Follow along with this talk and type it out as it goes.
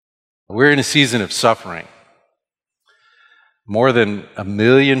We're in a season of suffering. More than 1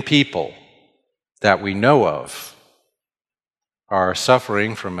 million people that we know of are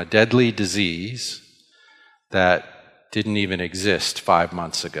suffering from a deadly disease that didn't even exist 5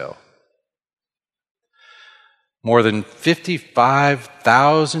 months ago. More than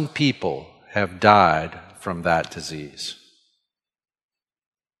 55,000 people have died from that disease.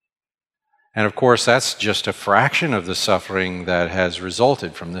 And of course, that's just a fraction of the suffering that has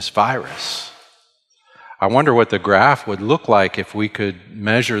resulted from this virus. I wonder what the graph would look like if we could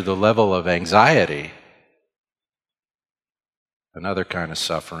measure the level of anxiety, another kind of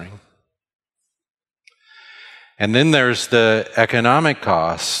suffering. And then there's the economic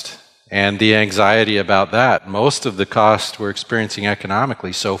cost and the anxiety about that. Most of the cost we're experiencing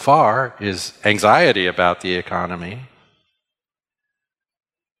economically so far is anxiety about the economy.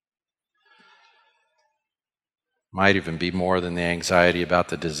 Might even be more than the anxiety about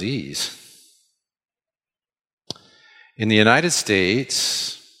the disease. In the United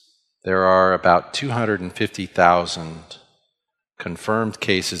States, there are about 250,000 confirmed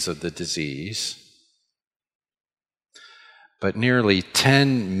cases of the disease, but nearly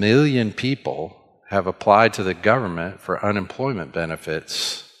 10 million people have applied to the government for unemployment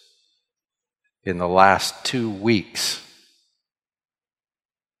benefits in the last 2 weeks.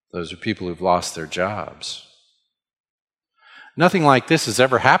 Those are people who've lost their jobs. Nothing like this has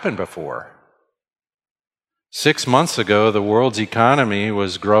ever happened before. 6 months ago, the world's economy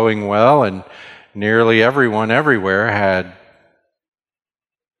was growing well, and nearly everyone everywhere had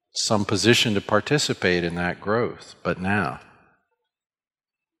some position to participate in that growth. But now,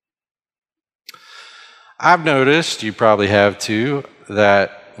 I've noticed, you probably have too,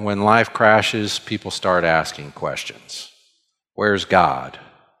 that when life crashes, people start asking questions. Where's God?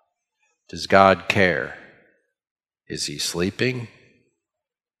 Does God care? Is he sleeping?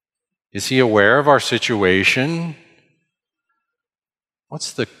 Is he aware of our situation?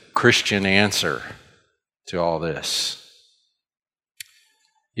 What's the Christian answer to all this?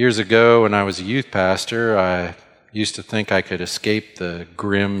 Years ago, when I was a youth pastor, I used to think I could escape the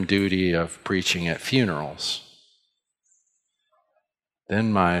grim duty of preaching at funerals.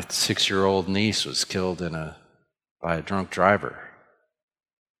 Then my 6-year-old niece was killed by a drunk driver.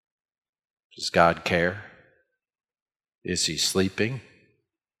 Does God care? Is he sleeping?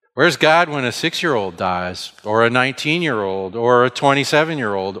 Where's God when a 6-year-old dies, or a 19-year-old, or a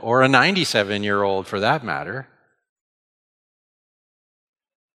 27-year-old, or a 97-year-old for that matter?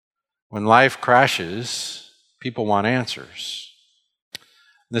 When life crashes, people want answers.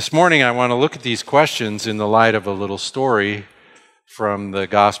 This morning I want to look at these questions in the light of a little story from the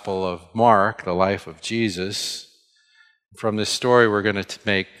Gospel of Mark, the life of Jesus. From this story we're going to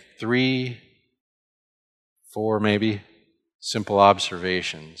make 4 maybe, simple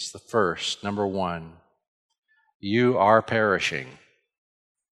observations. The first, number 1, you are perishing,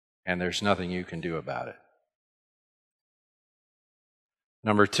 and there's nothing you can do about it.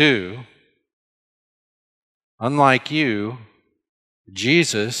 Number 2, unlike you,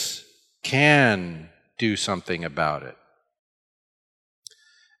 Jesus can do something about it.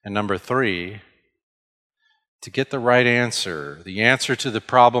 And number 3, to get the right answer, the answer to the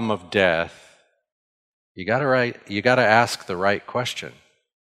problem of death, you got to ask the right question.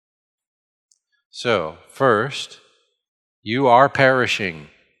 So, first, you are perishing,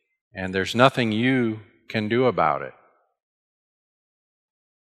 and there's nothing you can do about it.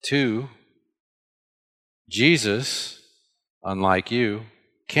 2, Jesus, unlike you,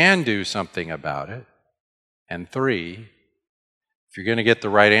 can do something about it. And 3, if you're going to get the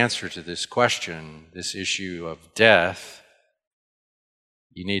right answer to this question, this issue of death,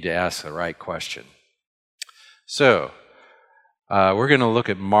 you need to ask the right question. So, we're going to look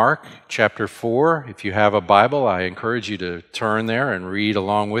at Mark chapter 4. If you have a Bible, I encourage you to turn there and read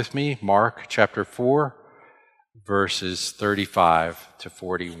along with me. Mark chapter 4, verses 35 to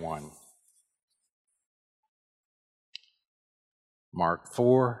 41. Mark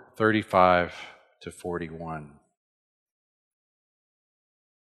 4, 35 to 41.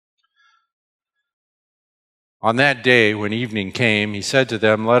 On that day, when evening came, he said to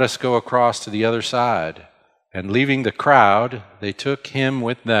them, "Let us go across to the other side." And leaving the crowd, they took him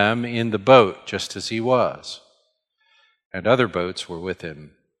with them in the boat, just as he was. And other boats were with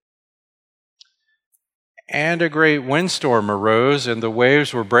him. And a great windstorm arose, and the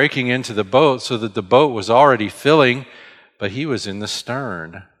waves were breaking into the boat, so that the boat was already filling, but he was in the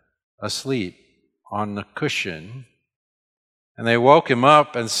stern, asleep on the cushion. And they woke him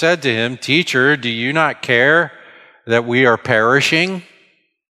up and said to him, "Teacher, do you not care that we are perishing?"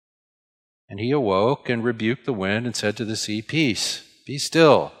 And he awoke and rebuked the wind and said to the sea, "Peace, be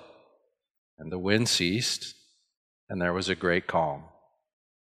still." And the wind ceased, and there was a great calm.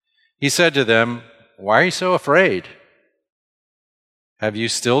 He said to them, "Why are you so afraid? Have you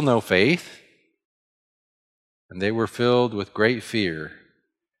still no faith?" And they were filled with great fear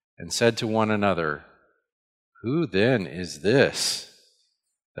and said to one another, "Who then is this,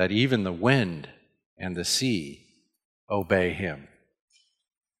 that even the wind and the sea obey him?"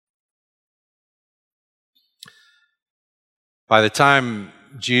 By the time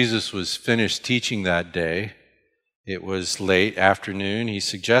Jesus was finished teaching that day, it was late afternoon. He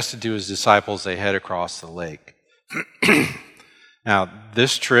suggested to his disciples they head across the lake. Now,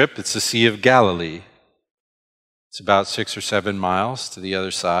 this trip, it's the Sea of Galilee. It's about 6 or 7 miles to the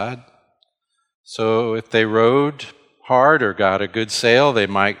other side. So if they rowed hard or got a good sail, they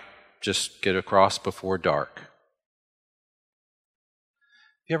might just get across before dark. Have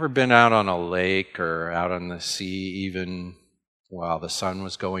you ever been out on a lake or out on the sea even while the sun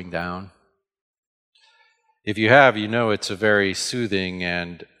was going down? If you have, you know it's a very soothing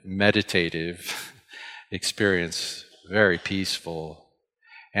and meditative experience, very peaceful.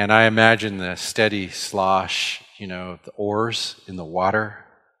 And I imagine the steady slosh, the oars in the water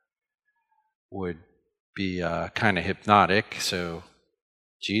would be kind of hypnotic. So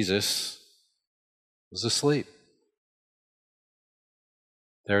Jesus was asleep.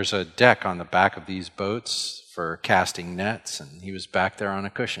 There's a deck on the back of these boats for casting nets, and he was back there on a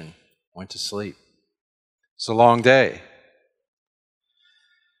cushion, went to sleep. It's a long day.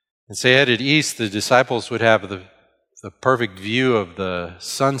 As they headed east, the disciples would have the perfect view of the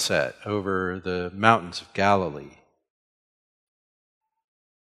sunset over the mountains of Galilee.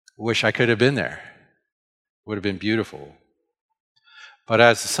 Wish I could have been there. Would have been beautiful. But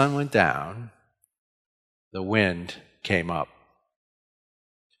as the sun went down, the wind came up.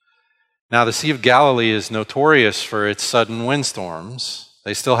 Now, the Sea of Galilee is notorious for its sudden windstorms.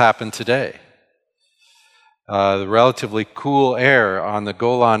 They still happen today. The relatively cool air on the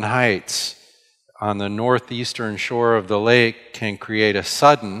Golan Heights on the northeastern shore of the lake can create a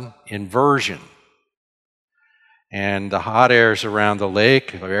sudden inversion. And the hot airs around the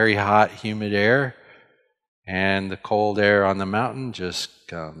lake, very hot, humid air, and the cold air on the mountain just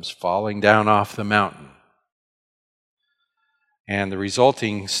comes falling down off the mountain. And the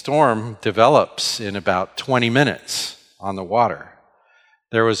resulting storm develops in about 20 minutes on the water.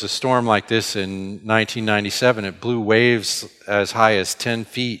 There was a storm like this in 1997. It blew waves as high as 10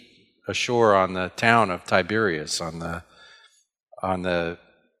 feet ashore on the town of Tiberias on the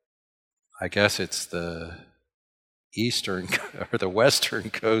I guess it's the eastern or the western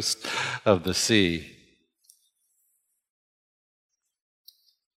coast of the sea.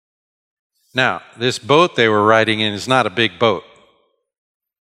 Now, this boat they were riding in is not a big boat.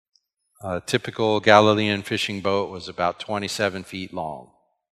 A typical Galilean fishing boat was about 27 feet long.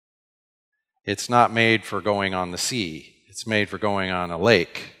 It's not made for going on the sea. It's made for going on a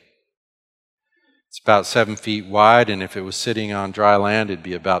lake. It's about 7 feet wide, and if it was sitting on dry land, it'd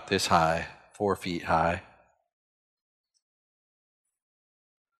be about this high, 4 feet high.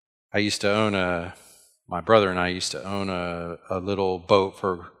 My brother and I used to own a little boat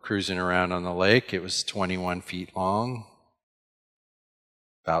for cruising around on the lake. It was 21 feet long,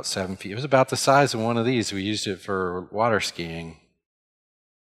 about 7 feet. It was about the size of one of these. We used it for water skiing.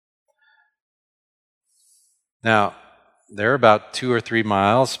 Now, they're about 2 or 3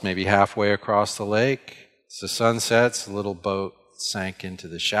 miles, maybe halfway across the lake. As the sun sets, the little boat sank into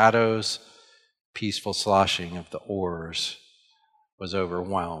the shadows. Peaceful sloshing of the oars was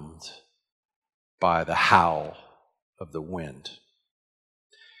overwhelmed by the howl of the wind.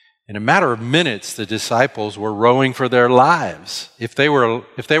 In a matter of minutes, the disciples were rowing for their lives. If they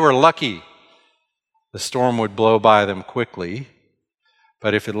were lucky, the storm would blow by them quickly.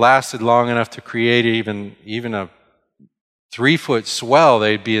 But if it lasted long enough to create even a 3-foot swell,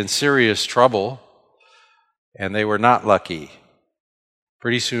 they'd be in serious trouble. And they were not lucky.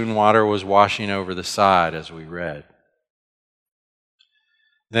 Pretty soon, water was washing over the side, as we read.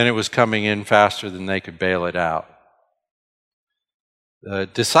 Then it was coming in faster than they could bail it out. The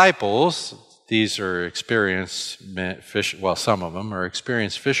disciples, these are experienced some of them are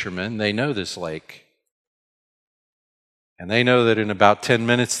experienced fishermen. They know this lake. And they know that in about 10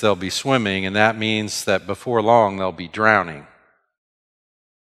 minutes they'll be swimming, and that means that before long they'll be drowning.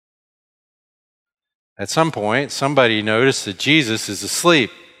 At some point, somebody noticed that Jesus is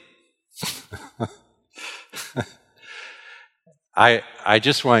asleep. I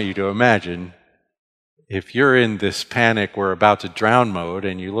just want you to imagine if you're in this panic, we're about to drown mode,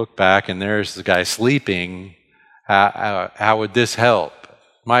 and you look back and there's the guy sleeping, how would this help?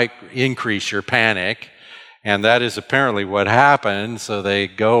 Might increase your panic, And that is apparently what happened. So they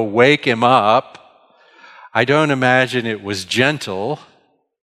go wake him up. I don't imagine it was gentle.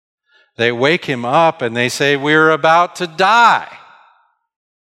 They wake him up and they say, "We're about to die."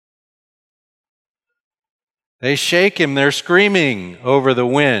 They shake him. They're screaming over the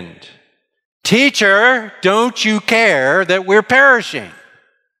wind, "Teacher, don't you care that we're perishing?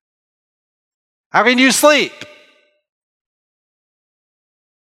 How can you sleep?"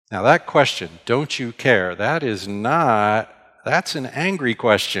 Now that question, "Don't you care?" that's an angry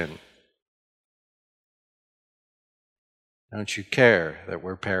question. Don't you care that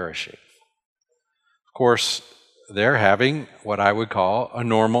we're perishing? Of course, they're having what I would call a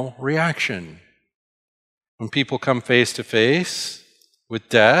normal reaction. When people come face to face with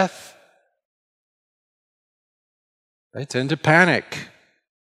death, they tend to panic.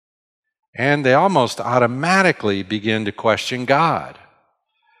 And they almost automatically begin to question God.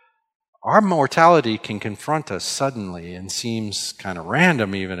 Our mortality can confront us suddenly and seems kind of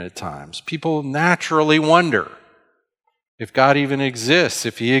random even at times. People naturally wonder if God even exists.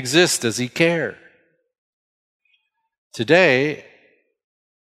 If He exists, does He care? Today,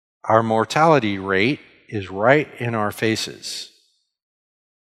 our mortality rate is right in our faces.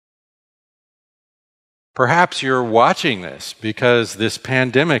 Perhaps you're watching this because this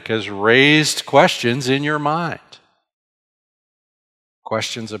pandemic has raised questions in your mind.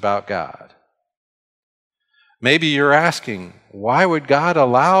 Questions about God. Maybe you're asking, why would God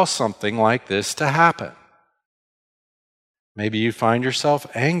allow something like this to happen? Maybe you find yourself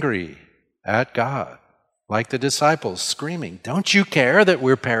angry at God, like the disciples screaming, "Don't you care that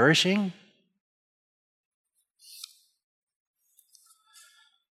we're perishing?"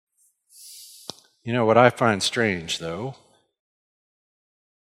 You know what I find strange, though?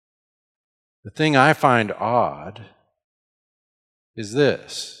 The thing I find odd is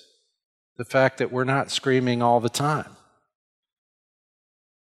this: the fact that we're not screaming all the time.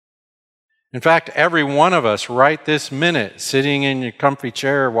 In fact, every one of us right this minute, sitting in your comfy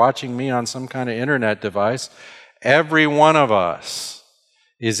chair watching me on some kind of internet device, every one of us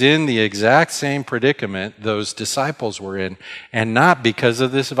is in the exact same predicament those disciples were in, and not because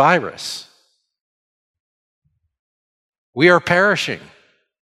of this virus. We are perishing,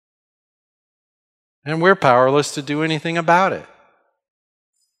 and we're powerless to do anything about it.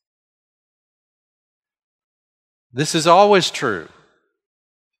 This is always true,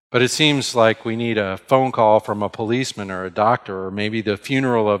 but it seems like we need a phone call from a policeman or a doctor, or maybe the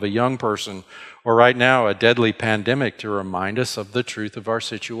funeral of a young person, or right now a deadly pandemic to remind us of the truth of our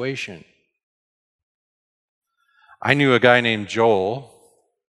situation. I knew a guy named Joel.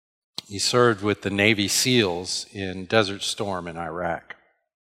 He served with the Navy SEALs in Desert Storm in Iraq.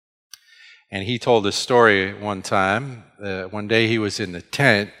 And he told a story one time. One day he was in the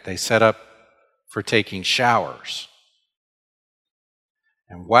tent. They set up for taking showers.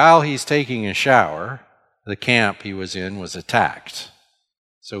 And while he's taking a shower, the camp he was in was attacked.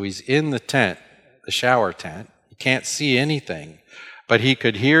 So he's in the tent, the shower tent. He can't see anything, but he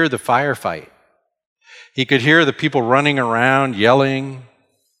could hear the firefight. He could hear the people running around, yelling.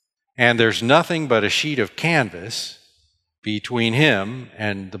 And there's nothing but a sheet of canvas between him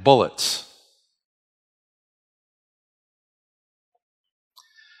and the bullets.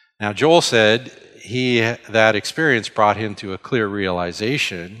 Now, Joel said that experience brought him to a clear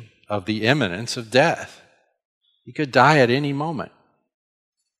realization of the imminence of death. He could die at any moment.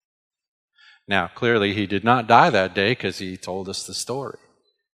 Now, clearly, he did not die that day because he told us the story.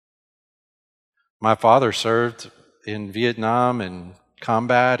 My father served in Vietnam and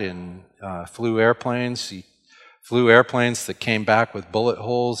combat and flew airplanes. He flew airplanes that came back with bullet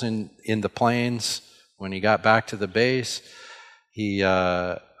holes in the planes when he got back to the base. He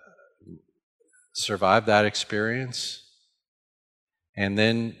survived that experience. And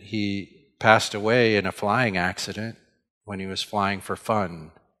then he passed away in a flying accident when he was flying for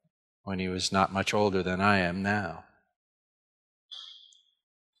fun, when he was not much older than I am now.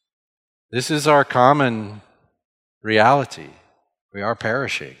 This is our common reality. We are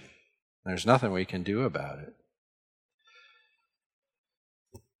perishing. There's nothing we can do about it.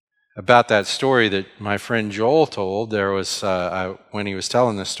 About that story that my friend Joel told, there was when he was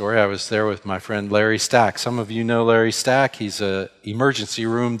telling this story, I was there with my friend Larry Stack. Some of you know Larry Stack. He's an emergency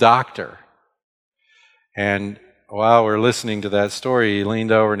room doctor. And while we're listening to that story, he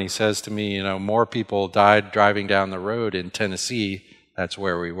leaned over and he says to me, more people died driving down the road in Tennessee, that's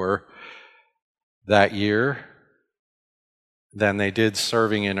where we were, that year, than they did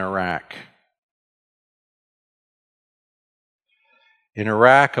serving in Iraq. In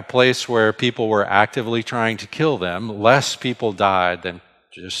Iraq, a place where people were actively trying to kill them, less people died than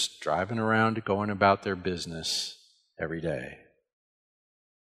just driving around, going about their business every day.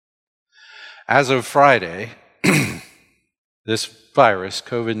 As of Friday, this virus,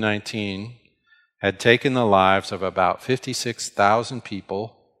 COVID-19, had taken the lives of about 56,000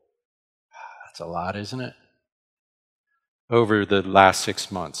 people. That's a lot, isn't it? Over the last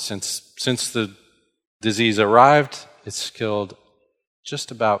 6 months. Since the disease arrived, it's killed just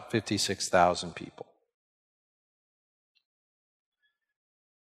about 56,000 people.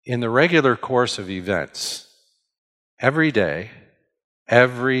 In the regular course of events, every day,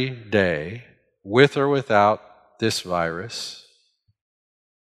 with or without this virus,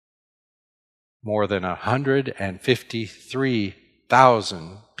 more than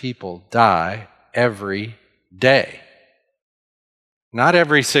 153,000 people die every day. Not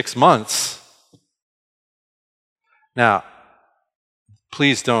every 6 months. Now,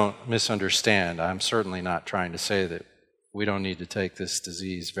 please don't misunderstand. I'm certainly not trying to say that we don't need to take this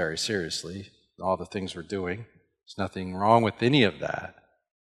disease very seriously, all the things we're doing. There's nothing wrong with any of that.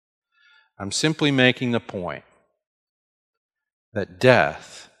 I'm simply making the point that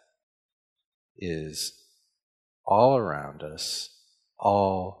death is all around us,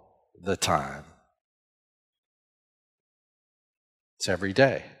 all the time. It's every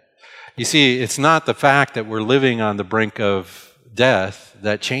day. You see, it's not the fact that we're living on the brink of death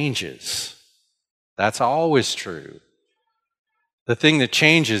that changes. That's always true. The thing that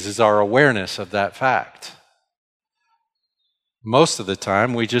changes is our awareness of that fact. Most of the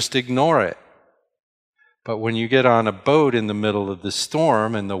time, we just ignore it. But when you get on a boat in the middle of the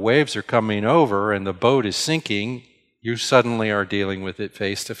storm and the waves are coming over and the boat is sinking, you suddenly are dealing with it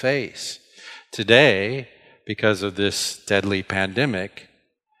face to face. Today, because of this deadly pandemic,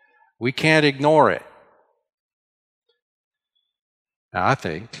 we can't ignore it. Now, I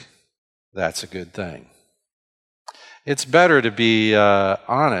think that's a good thing. It's better to be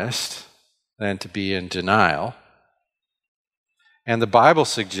honest than to be in denial. And the Bible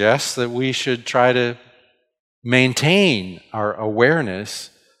suggests that we should try to maintain our awareness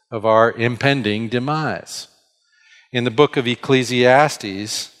of our impending demise. In the book of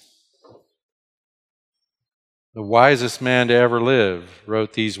Ecclesiastes, the wisest man to ever live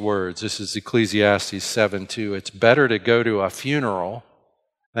wrote these words. This is Ecclesiastes 7:2. It's better to go to a funeral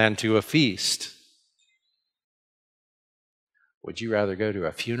than to a feast. Would you rather go to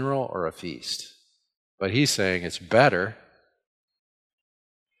a funeral or a feast? But he's saying it's better.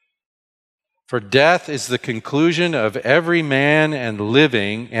 For death is the conclusion of every man and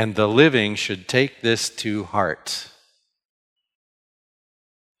the living should take this to heart.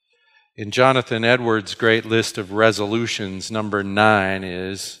 In Jonathan Edwards' great list of resolutions, number 9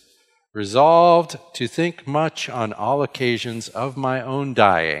 is, resolved to think much on all occasions of my own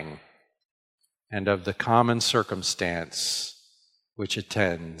dying and of the common circumstance which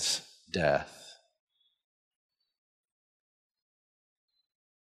attends death.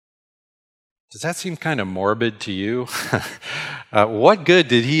 Does that seem kind of morbid to you? What good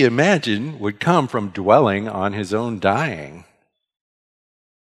did he imagine would come from dwelling on his own dying?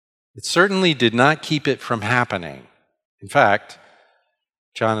 It certainly did not keep it from happening. In fact,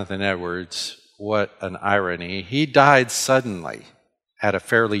 Jonathan Edwards, what an irony, he died suddenly at a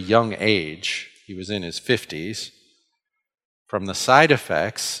fairly young age. He was in his 50s. From the side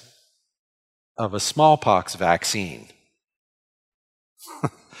effects of a smallpox vaccine.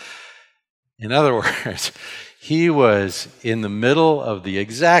 In other words, he was in the middle of the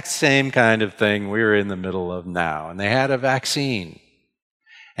exact same kind of thing we're in the middle of now, and they had a vaccine.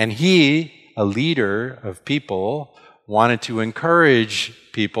 And he, a leader of people, wanted to encourage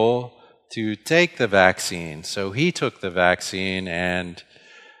people to take the vaccine. So he took the vaccine, and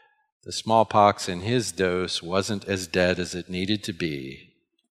the smallpox in his dose wasn't as dead as it needed to be,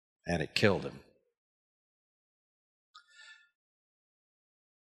 and it killed him.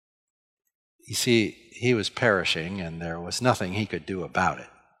 You see, he was perishing, and there was nothing he could do about it.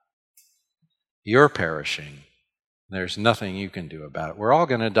 You're perishing. There's nothing you can do about it. We're all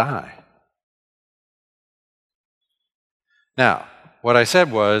going to die. Now, what I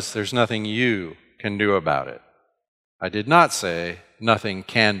said was, there's nothing you can do about it. I did not say nothing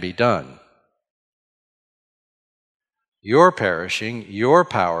can be done. You're perishing, you're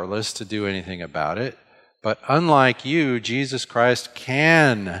powerless to do anything about it, but unlike you, Jesus Christ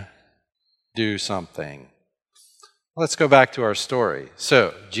can do something. Let's go back to our story.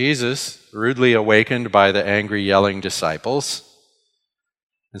 So, Jesus, rudely awakened by the angry, yelling disciples,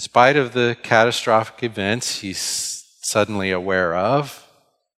 in spite of the catastrophic events he's suddenly aware of,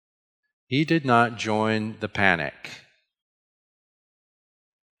 he did not join the panic.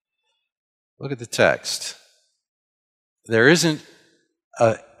 Look at the text. There isn't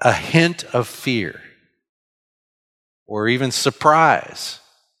a hint of fear or even surprise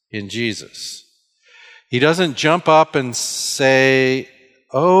in Jesus. He doesn't jump up and say,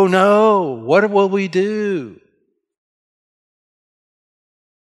 "Oh no, what will we do?"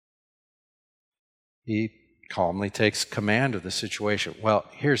 He calmly takes command of the situation. Well,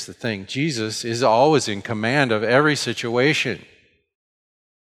 here's the thing. Jesus is always in command of every situation.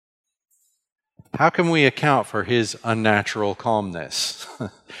 How can we account for his unnatural calmness?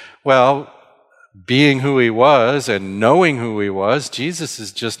 Well, being who he was and knowing who he was, Jesus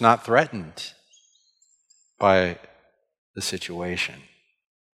is just not threatened by the situation.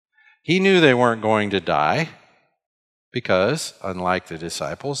 He knew they weren't going to die because, unlike the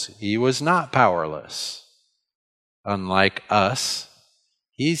disciples, he was not powerless. Unlike us,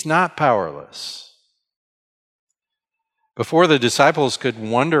 he's not powerless. Before the disciples could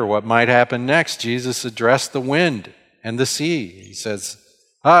wonder what might happen next, Jesus addressed the wind and the sea. He says,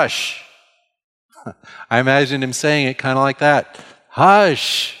 "Hush." I imagine him saying it kind of like that.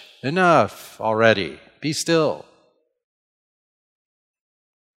 "Hush, enough already, be still."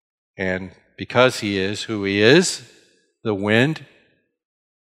 And because he is who he is, the wind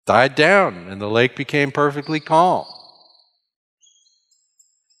died down and the lake became perfectly calm.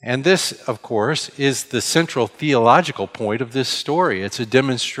 And this, of course, is the central theological point of this story. It's a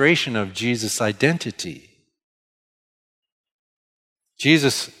demonstration of Jesus' identity.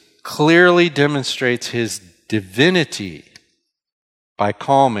 Jesus clearly demonstrates his divinity by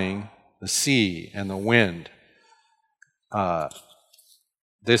calming the sea and the wind.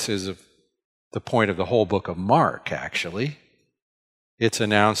 This is the point of the whole book of Mark, actually. It's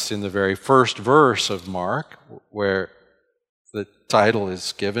announced in the very first verse of Mark, where the title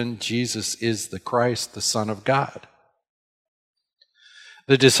is given, "Jesus is the Christ, the Son of God."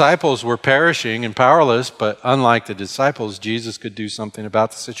 The disciples were perishing and powerless, but unlike the disciples, Jesus could do something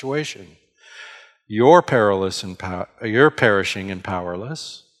about the situation. You're perishing and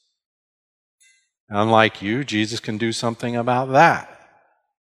powerless. Unlike you, Jesus can do something about that.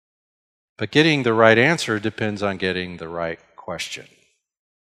 But getting the right answer depends on getting the right question.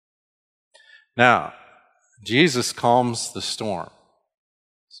 Now, Jesus calms the storm.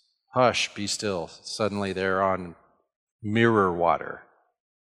 "Hush, be still." Suddenly they're on mirror water.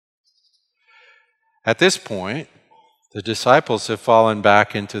 At this point, the disciples have fallen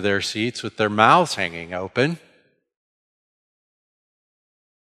back into their seats with their mouths hanging open.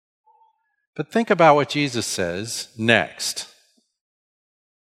 But think about what Jesus says next.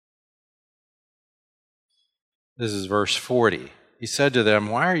 This is verse 40. He said to them,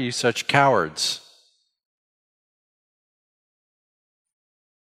 "Why are you such cowards?"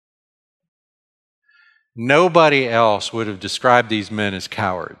 Nobody else would have described these men as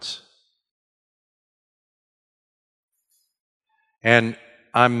cowards. And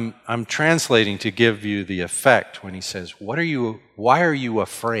I'm translating to give you the effect when he says, "Why are you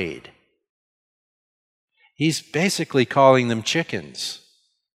afraid?" He's basically calling them chickens.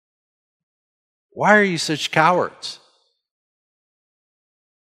 Why are you such cowards?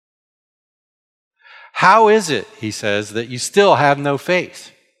 How is it, he says, that you still have no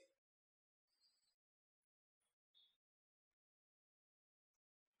faith?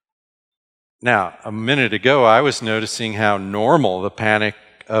 Now, a minute ago, I was noticing how normal the panic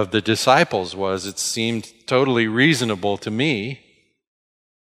of the disciples was. It seemed totally reasonable to me.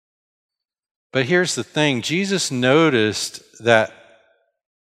 But here's the thing. Jesus noticed that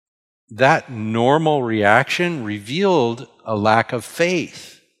normal reaction revealed a lack of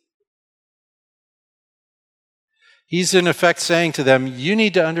faith. He's in effect saying to them, you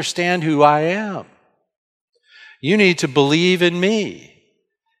need to understand who I am. You need to believe in me.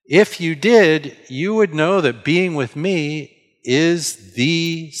 If you did, you would know that being with me is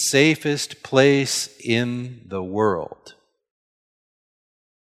the safest place in the world.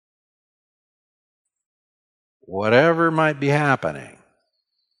 Whatever might be happening.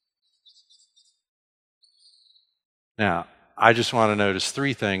 Now, I just want to notice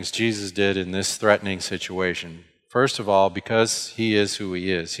three things Jesus did in this threatening situation. First of all, because he is who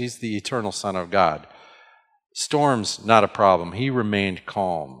he is. He's the eternal Son of God. Storm's not a problem. He remained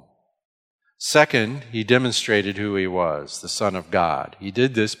calm. Second, he demonstrated who he was, the Son of God. He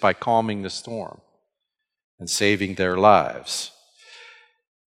did this by calming the storm and saving their lives.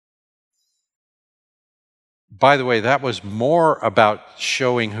 By the way, that was more about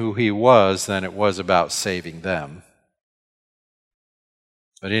showing who he was than it was about saving them.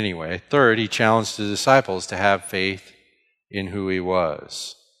 But anyway, third, he challenged the disciples to have faith in who he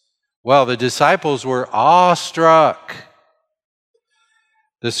was. Well, the disciples were awestruck.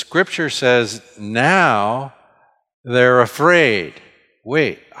 The scripture says now they're afraid.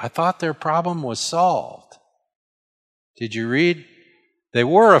 I thought their problem was solved. Did you read? They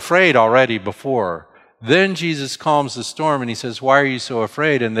were afraid already before. Then Jesus calms the storm and he says, why are you so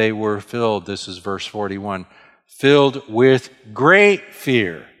afraid? And they were filled, this is verse 41, filled with great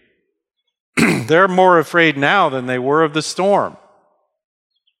fear. They're more afraid now than they were of the storm.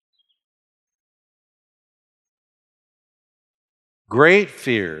 Great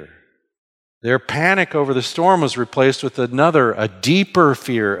fear. Their panic over the storm was replaced with a deeper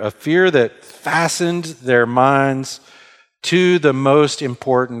fear, a fear that fastened their minds to the most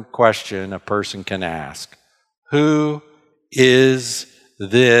important question a person can ask. Who is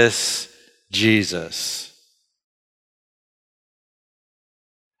this Jesus?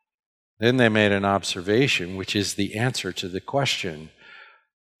 Then they made an observation, which is the answer to the question.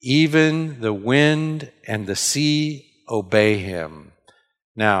 Even the wind and the sea obey him.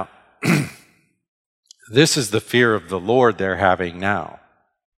 Now, this is the fear of the Lord they're having now.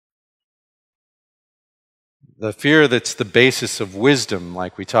 The fear that's the basis of wisdom,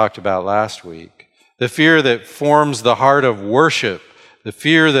 like we talked about last week. The fear that forms the heart of worship. The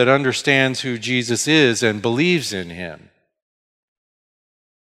fear that understands who Jesus is and believes in him.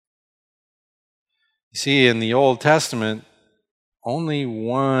 You see, in the Old Testament, only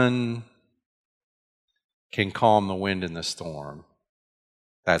one can calm the wind and the storm.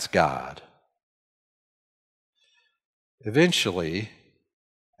 That's God. Eventually,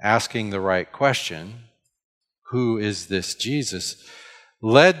 asking the right question, who is this Jesus,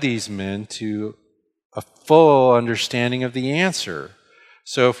 led these men to a full understanding of the answer.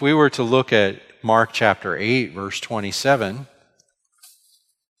 So if we were to look at Mark chapter 8, verse 27,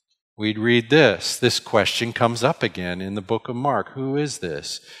 we'd read this. This question comes up again in the book of Mark. Who is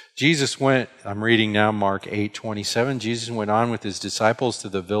this? I'm reading now Mark 8:27. Jesus went on with his disciples to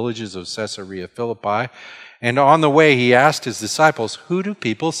the villages of Caesarea Philippi, and on the way he asked his disciples, who do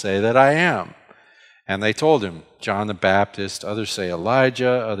people say that I am? And they told him, John the Baptist, others say Elijah,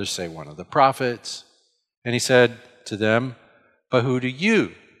 others say one of the prophets. And he said to them, but who do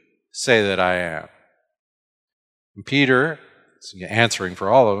you say that I am? And Peter, answering for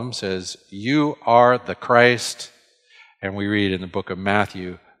all of them, says, you are the Christ, and we read in the book of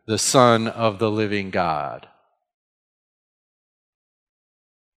Matthew, the Son of the living God.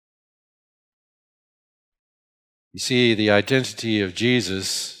 You see, the identity of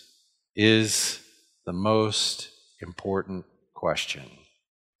Jesus is the most important question.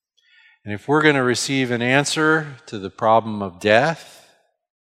 And if we're going to receive an answer to the problem of death,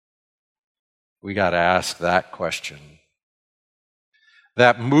 we got to ask that question.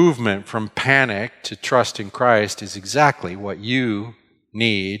 That movement from panic to trust in Christ is exactly what you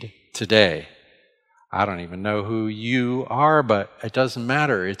need today. I don't even know who you are, but it doesn't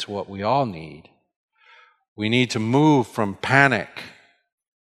matter. It's what we all need. We need to move from panic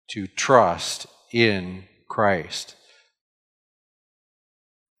to trust in Christ.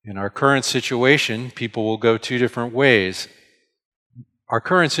 In our current situation, people will go two different ways. Our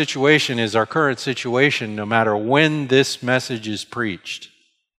current situation is our current situation no matter when this message is preached.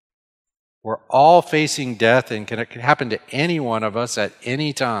 We're all facing death, and it can happen to any one of us at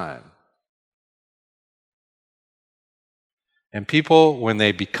any time. And people, when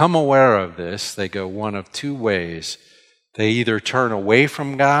they become aware of this, they go one of two ways. They either turn away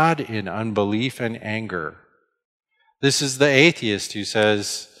from God in unbelief and anger. This is the atheist who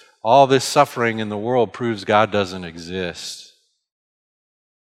says, all this suffering in the world proves God doesn't exist.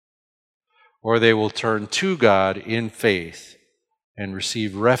 Or they will turn to God in faith and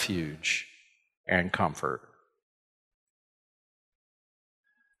receive refuge and comfort.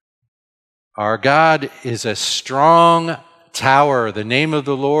 Our God is a strong tower. The name of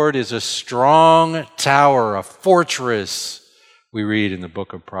the Lord is a strong tower, a fortress, we read in the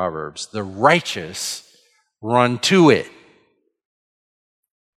book of Proverbs. The righteous run to it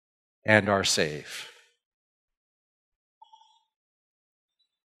and are safe.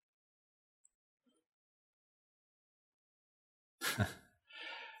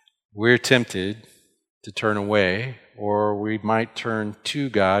 We're tempted to turn away, or we might turn to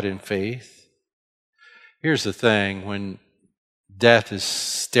God in faith. Here's the thing, when death is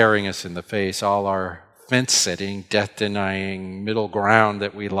staring us in the face, all our fence-sitting, death-denying middle ground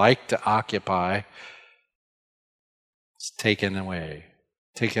that we like to occupy is taken away,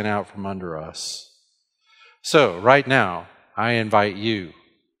 taken out from under us. So, right now, I invite you,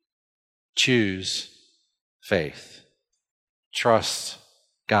 choose faith. Trust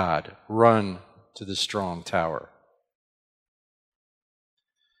God. Run to the strong tower.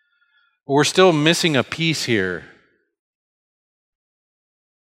 But we're still missing a piece here.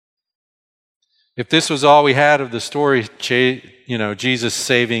 If this was all we had of the story, Jesus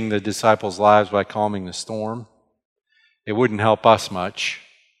saving the disciples' lives by calming the storm, it wouldn't help us much.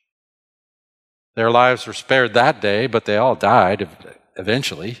 Their lives were spared that day, but they all died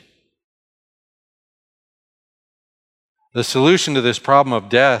eventually. The solution to this problem of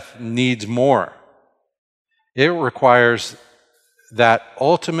death needs more. It requires that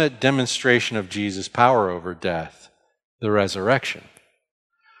ultimate demonstration of Jesus' power over death, the resurrection.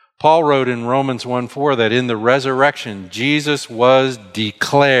 Paul wrote in Romans 1:4 that in the resurrection, Jesus was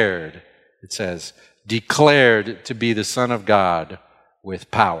declared, it says, declared to be the Son of God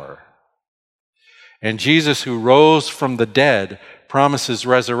with power. And Jesus, who rose from the dead, promises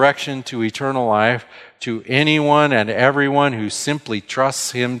resurrection to eternal life to anyone and everyone who simply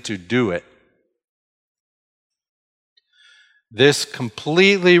trusts him to do it. This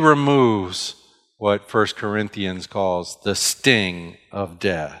completely removes what 1 Corinthians calls the sting of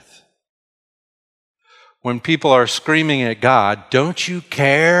death. When people are screaming at God, "Don't you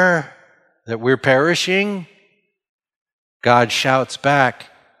care that we're perishing?" God shouts back,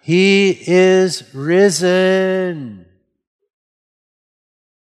 "He is risen."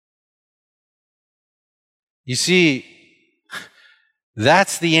 You see,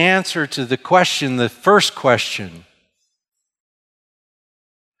 that's the answer to the question, the first question.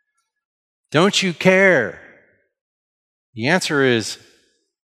 Don't you care? The answer is,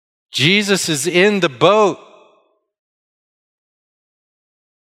 Jesus is in the boat.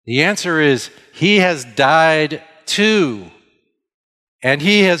 The answer is, he has died too, and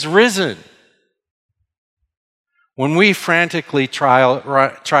he has risen. When we frantically try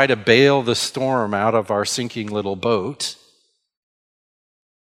to bail the storm out of our sinking little boat,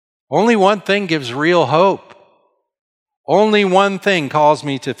 only one thing gives real hope. Only one thing calls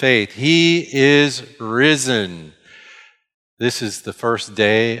me to faith. He is risen. This is the first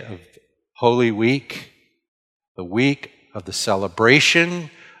day of Holy Week, the week of the celebration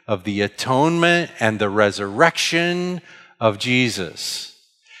of the atonement and the resurrection of Jesus,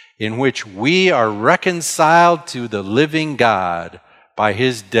 in which we are reconciled to the living God by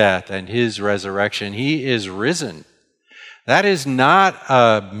his death and his resurrection. He is risen. That is not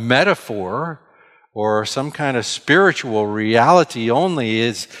a metaphor or some kind of spiritual reality only.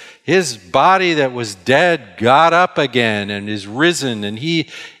 Is his body that was dead got up again and is risen, and he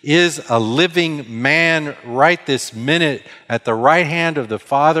is a living man right this minute at the right hand of the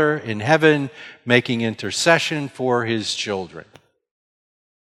Father in heaven, making intercession for his children.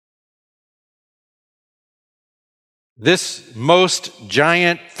 This most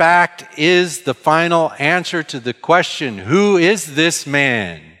giant fact is the final answer to the question, who is this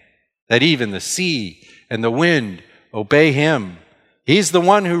man that even the sea and the wind obey him? He's the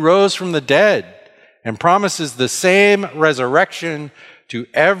one who rose from the dead and promises the same resurrection to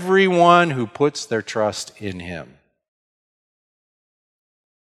everyone who puts their trust in him.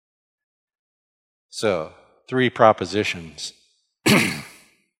 So, 3 propositions.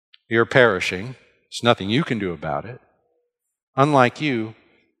 You're perishing. There's nothing you can do about it. Unlike you,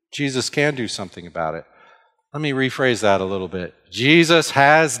 Jesus can do something about it. Let me rephrase that a little bit. Jesus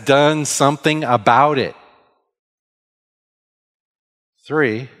has done something about it.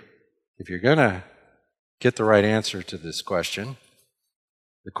 3, if you're going to get the right answer to this question,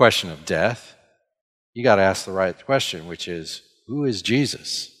 the question of death, you got to ask the right question, which is, who is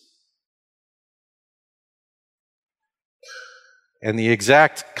Jesus? And the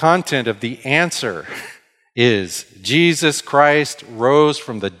exact content of the answer is Jesus Christ rose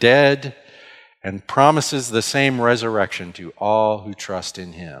from the dead and promises the same resurrection to all who trust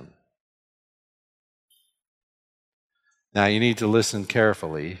in him. Now you need to listen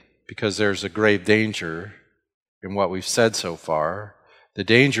carefully, because there's a grave danger in what we've said so far. The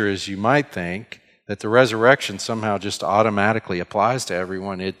danger is you might think that the resurrection somehow just automatically applies to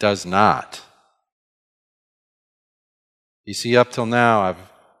everyone. It does not. You see, up till now,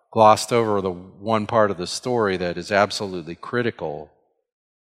 I've glossed over the one part of the story that is absolutely critical.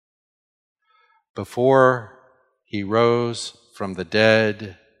 Before he rose from the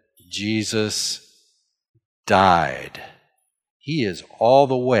dead, Jesus died. He is all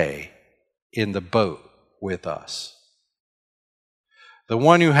the way in the boat with us. The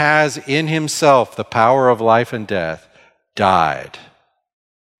one who has in himself the power of life and death died.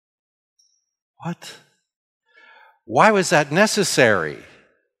 What? Why was that necessary?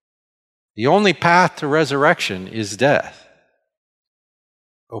 The only path to resurrection is death.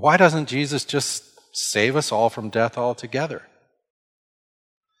 But why doesn't Jesus just save us all from death altogether?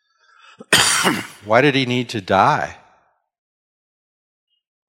 Why did he need to die?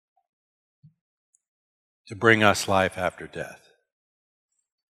 To bring us life after death.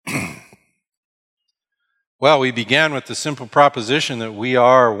 Well, we began with the simple proposition that we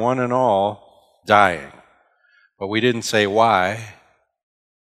are, one and all, dying. But we didn't say why.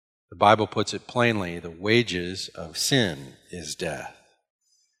 The Bible puts it plainly, the wages of sin is death.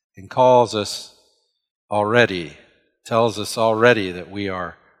 And tells us already that we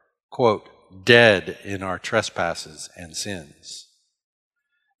are, quote, dead in our trespasses and sins.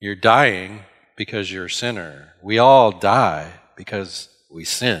 You're dying because you're a sinner. We all die because we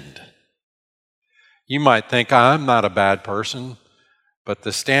sinned. You might think, I'm not a bad person, but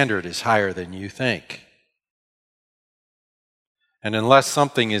the standard is higher than you think. And unless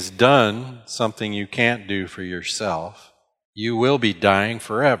something is done, something you can't do for yourself, you will be dying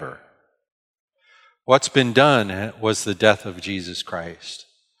forever. What's been done was the death of Jesus Christ.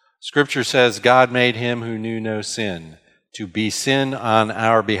 Scripture says God made him who knew no sin to be sin on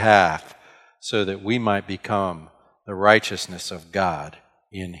our behalf so that we might become the righteousness of God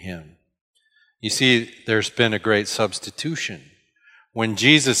in him. You see, there's been a great substitution. When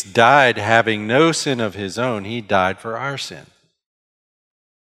Jesus died having no sin of his own, he died for our sin.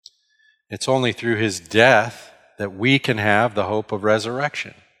 It's only through his death that we can have the hope of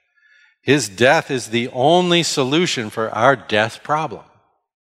resurrection. His death is the only solution for our death problem.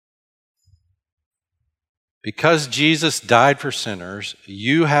 Because Jesus died for sinners,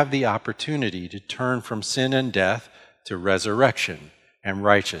 you have the opportunity to turn from sin and death to resurrection and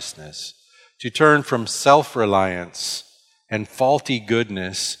righteousness, to turn from self-reliance and faulty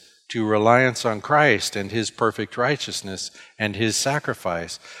goodness to reliance on Christ and his perfect righteousness and his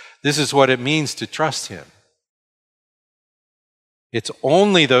sacrifice. This is what it means to trust him. It's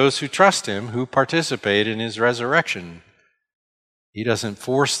only those who trust him who participate in his resurrection. He doesn't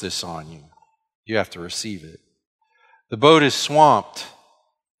force this on you. You have to receive it. The boat is swamped,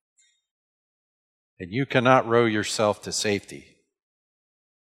 and you cannot row yourself to safety.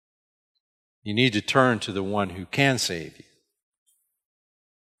 You need to turn to the one who can save you.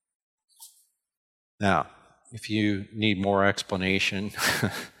 Now, if you need more explanation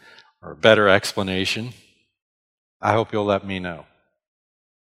or a better explanation, I hope you'll let me know.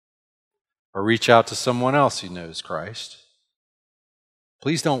 Or reach out to someone else who knows Christ.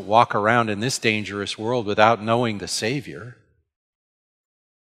 Please don't walk around in this dangerous world without knowing the Savior.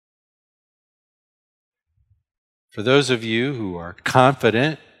 For those of you who are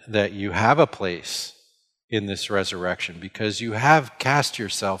confident that you have a place in this resurrection because you have cast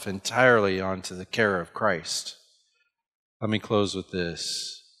yourself entirely onto the care of Christ, let me close with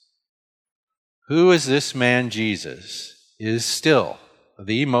this. Who is this man Jesus is still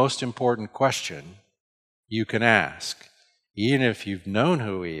the most important question you can ask, even if you've known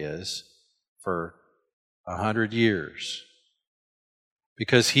who he is for 100 years.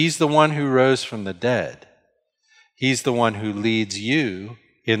 Because he's the one who rose from the dead. He's the one who leads you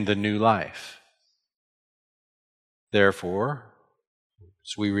in the new life. Therefore,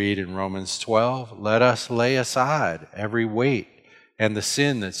 as we read in Romans 12, let us lay aside every weight and the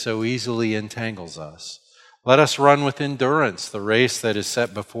sin that so easily entangles us. Let us run with endurance the race that is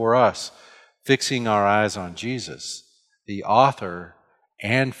set before us, fixing our eyes on Jesus, the author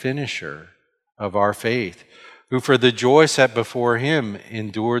and finisher of our faith, who for the joy set before him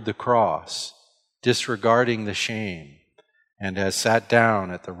endured the cross, disregarding the shame, and has sat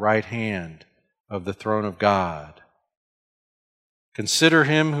down at the right hand of the throne of God. Consider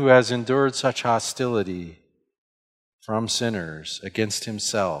him who has endured such hostility from sinners against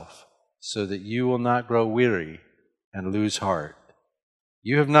himself, so that you will not grow weary and lose heart.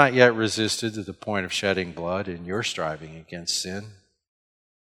 You have not yet resisted to the point of shedding blood in your striving against sin.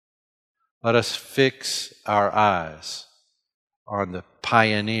 Let us fix our eyes on the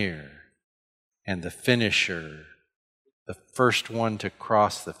pioneer and the finisher, the first one to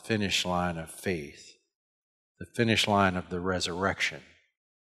cross the finish line of faith, the finish line of the resurrection.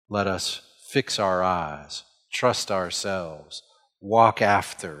 Let us fix our eyes, trust ourselves, walk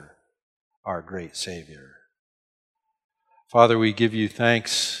after our great Savior. Father, we give you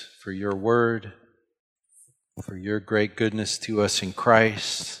thanks for your word, for your great goodness to us in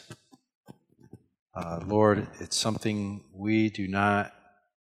Christ. Lord, it's something we do not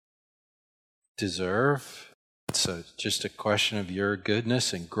deserve. It's just a question of your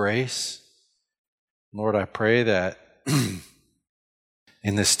goodness and grace. Lord, I pray that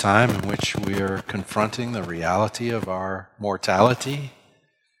in this time in which we are confronting the reality of our mortality,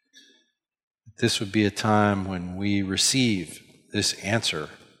 this would be a time when we receive this answer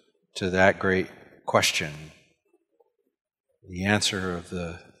to that great question, the answer of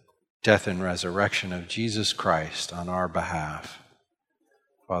the death and resurrection of Jesus Christ on our behalf.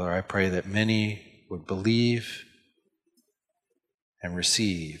 Father, I pray that many would believe and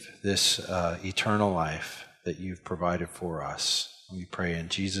receive this eternal life that you've provided for us. We pray in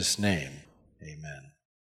Jesus' name, amen.